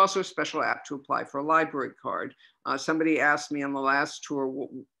 And there's also a special app to apply for a library card. Somebody asked me on the last tour,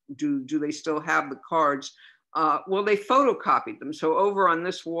 do they still have the cards? Well, they photocopied them. So over on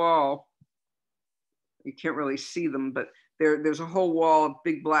this wall, you can't really see them, but there's a whole wall of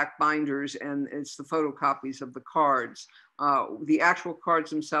big black binders, and it's the photocopies of the cards. The actual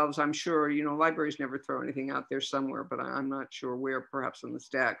cards themselves, I'm sure, you know, libraries never throw anything out there somewhere, but I'm not sure where, perhaps on the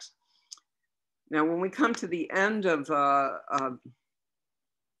stacks. Now, when we come to the end of the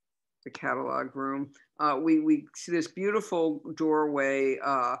catalog room, we see this beautiful doorway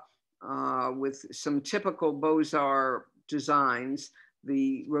with some typical Beaux Arts designs.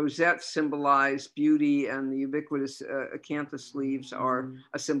 The rosettes symbolize beauty, and the ubiquitous acanthus leaves are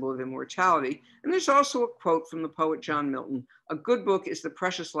a symbol of immortality. And there's also a quote from the poet John Milton: "A good book is the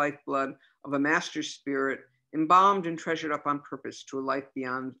precious lifeblood of a master's spirit, embalmed and treasured up on purpose to a life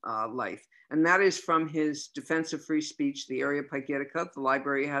beyond life." And that is from his Defense of Free Speech, the Areopagitica. The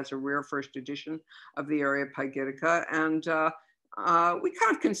library has a rare first edition of the Areopagitica. And we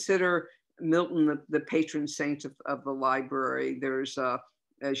kind of consider Milton the patron saint of the library. There's,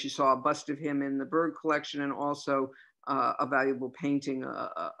 as you saw, a bust of him in the Berg collection, and also a valuable painting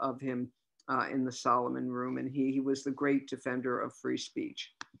of him in the Solomon Room. And he was the great defender of free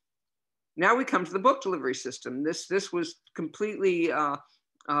speech. Now we come to the book delivery system. This was completely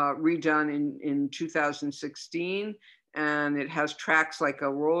redone in 2016, and it has tracks like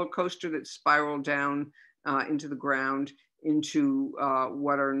a roller coaster that spiral down into the ground, into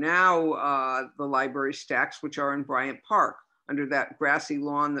what are now the library stacks, which are in Bryant Park. Under that grassy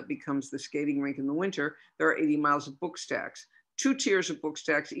lawn that becomes the skating rink in the winter, there are 80 miles of book stacks. 2 tiers of book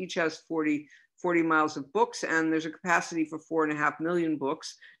stacks, each has 40 miles of books, and there's a capacity for 4.5 million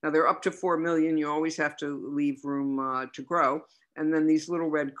books. Now they're up to 4 million, you always have to leave room to grow. And then these little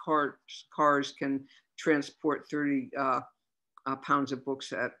red cars can transport 30 pounds of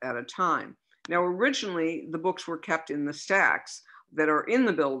books at a time. Now, originally, the books were kept in the stacks that are in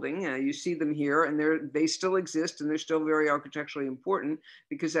the building. You see them here, and they still exist, and they're still very architecturally important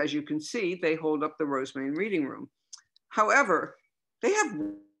because, as you can see, they hold up the Rosemain Reading Room. However, they have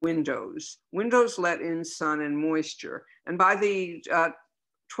windows. Windows let in sun and moisture. And by the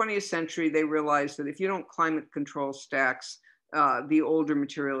 20th century, they realized that if you don't climate control stacks, the older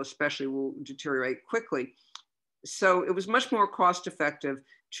material especially will deteriorate quickly. So it was much more cost effective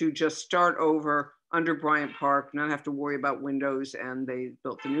to just start over under Bryant Park, not have to worry about windows, and they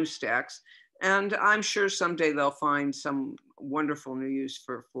built the new stacks. And I'm sure someday they'll find some wonderful new use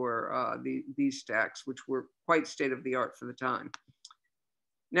for these stacks, which were quite state of the art for the time.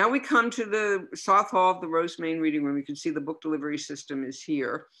 Now we come to the south hall of the Rosemain Reading Room. You can see the book delivery system is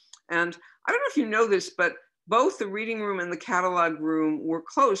here. And I don't know if you know this, but both the reading room and the catalog room were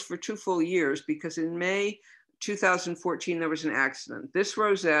closed for 2 full years because in May 2014, there was an accident. This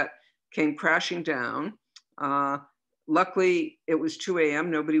rosette came crashing down. Luckily, it was 2 a.m.,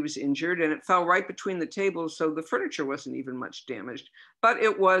 nobody was injured, and it fell right between the tables, so the furniture wasn't even much damaged. But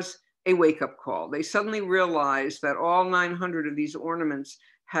it was a wake-up call. They suddenly realized that all 900 of these ornaments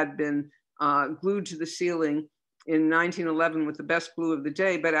had been glued to the ceiling in 1911 with the best glue of the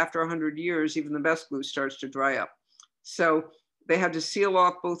day, but after 100 years, even the best glue starts to dry up. So they had to seal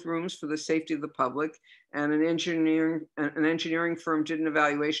off both rooms for the safety of the public, and an engineering firm did an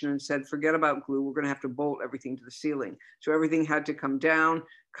evaluation and said, forget about glue, we're gonna have to bolt everything to the ceiling. So everything had to come down,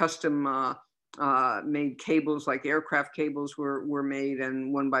 custom made cables like aircraft cables were made,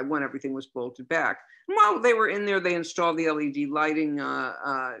 and one by one, everything was bolted back. And while they were in there, they installed the LED lighting,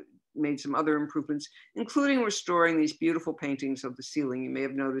 made some other improvements, including restoring these beautiful paintings of the ceiling. You may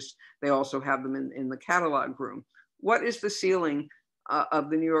have noticed they also have them in the catalog room. What is the ceiling of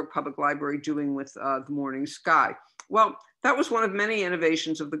the New York Public Library doing with the morning sky? Well, that was one of many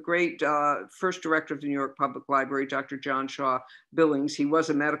innovations of the great first director of the New York Public Library, Dr. John Shaw Billings. He was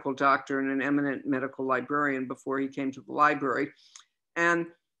a medical doctor and an eminent medical librarian before he came to the library. And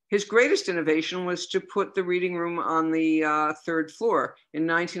his greatest innovation was to put the reading room on the 3rd floor. In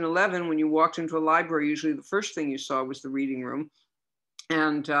 1911, when you walked into a library, usually the first thing you saw was the reading room.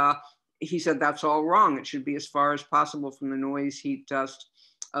 And he said, that's all wrong. It should be as far as possible from the noise, heat, dust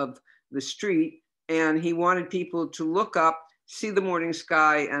of the street. And he wanted people to look up, see the morning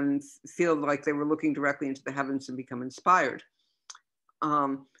sky, and feel like they were looking directly into the heavens and become inspired.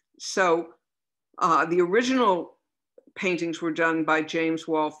 So the original paintings were done by James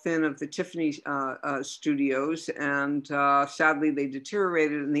Wall Finn of the Tiffany Studios, and sadly they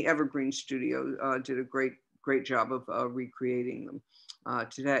deteriorated, and the Evergreen Studio did a great job of recreating them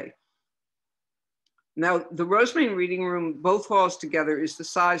today. Now, the Rosemain Reading Room, both halls together, is the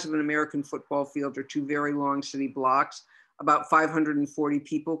size of an American football field or two very long city blocks. About 540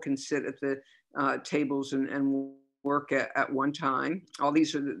 people can sit at the tables and work at one time. All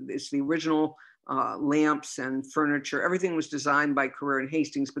these are, it's the original lamps and furniture. Everything was designed by Carrere and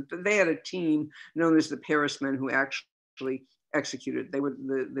Hastings, but they had a team known as the Paris Men who actually executed. They were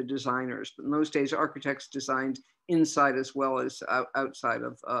the designers. But in those days, architects designed inside as well as outside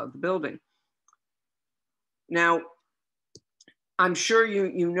of the building. Now, I'm sure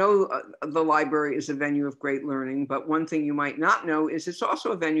you know the library is a venue of great learning, but one thing you might not know is it's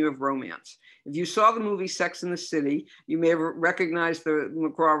also a venue of romance. If you saw the movie Sex and the City, you may have recognized the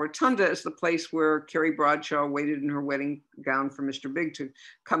McGraw Rotunda as the place where Carrie Bradshaw waited in her wedding gown for Mr. Big to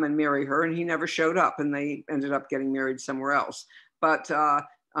come and marry her, and he never showed up, and they ended up getting married somewhere else. But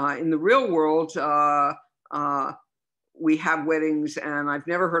in the real world, we have weddings, and I've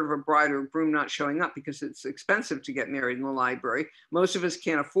never heard of a bride or groom not showing up because it's expensive to get married in the library. Most of us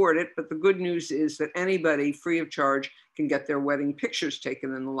can't afford it, but the good news is that anybody free of charge can get their wedding pictures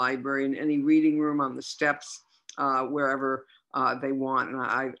taken in the library, in any reading room, on the steps, wherever they want.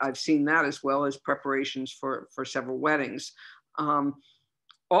 And I've seen that, as well as preparations for several weddings.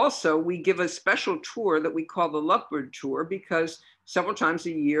 Also, we give a special tour that we call the Lovebird Tour, because several times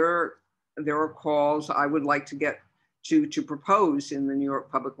a year there are calls, I would like to get to propose in the New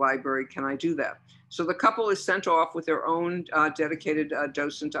York Public Library. Can I do that? So the couple is sent off with their own dedicated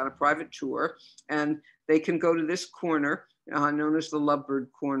docent on a private tour, and they can go to this corner known as the Lovebird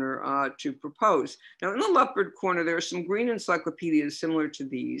Corner to propose. Now, in the Lovebird Corner, there are some green encyclopedias similar to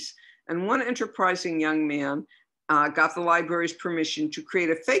these, and one enterprising young man got the library's permission to create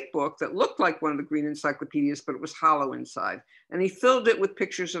a fake book that looked like one of the green encyclopedias, but it was hollow inside. And he filled it with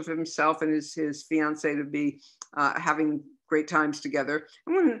pictures of himself and his fiancée to be having great times together.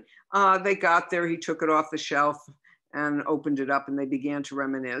 And when they got there, he took it off the shelf and opened it up, and they began to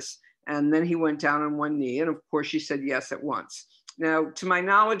reminisce. And then he went down on one knee, and of course she said yes at once. Now, to my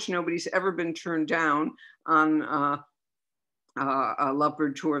knowledge, nobody's ever been turned down on a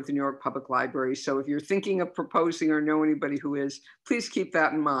Lovebird tour of the New York Public Library. So if you're thinking of proposing or know anybody who is, please keep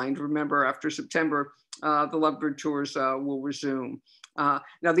that in mind. Remember, after September, the Lovebird tours will resume. Now,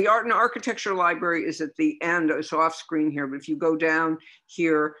 the Art and Architecture Library is at the end. It's off screen here, but if you go down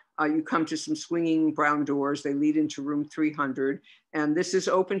here, you come to some swinging brown doors. They lead into room 300. And this is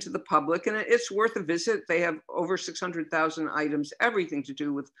open to the public, and it's worth a visit. They have over 600,000 items, everything to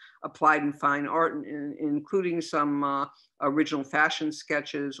do with applied and fine art, including some original fashion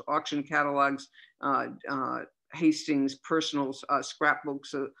sketches, auction catalogs, Hastings' personal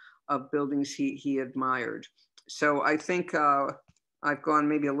scrapbooks of buildings he admired. So I think I've gone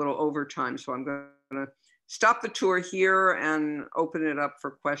maybe a little over time, so I'm going to stop the tour here and open it up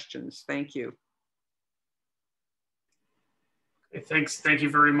for questions. Thank you. Okay, thanks. Thank you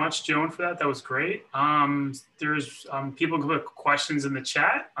very much, Joan, for that. That was great. There's people can put questions in the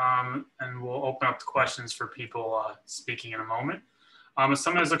chat, and we'll open up the questions for people speaking in a moment. If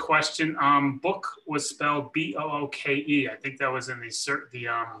someone has a question, book was spelled B-O-O-K-E. I think that was in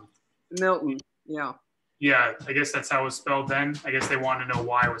the Milton, yeah. Yeah, I guess that's how it was spelled then. I guess they want to know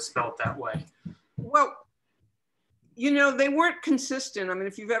why it was spelled that way. Well, you know, they weren't consistent. I mean,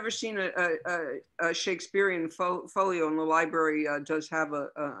 if you've ever seen a Shakespearean folio, and the library does have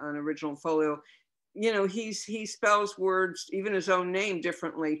an original folio, you know, he spells words, even his own name,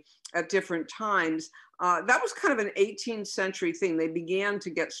 differently at different times. That was kind of an 18th century thing. They began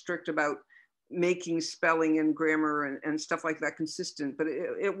to get strict about making spelling and grammar and stuff like that consistent, but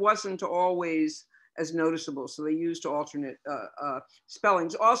it wasn't always as noticeable. So they used alternate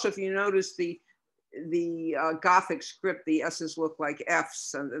spellings. Also, if you notice the Gothic script, the S's look like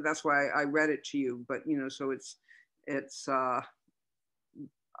F's, and that's why I read it to you. But you know, so it's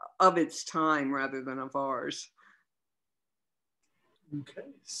of its time rather than of ours. Okay,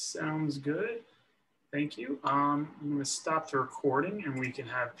 sounds good. Thank you. I'm going to stop the recording, and we can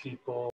have people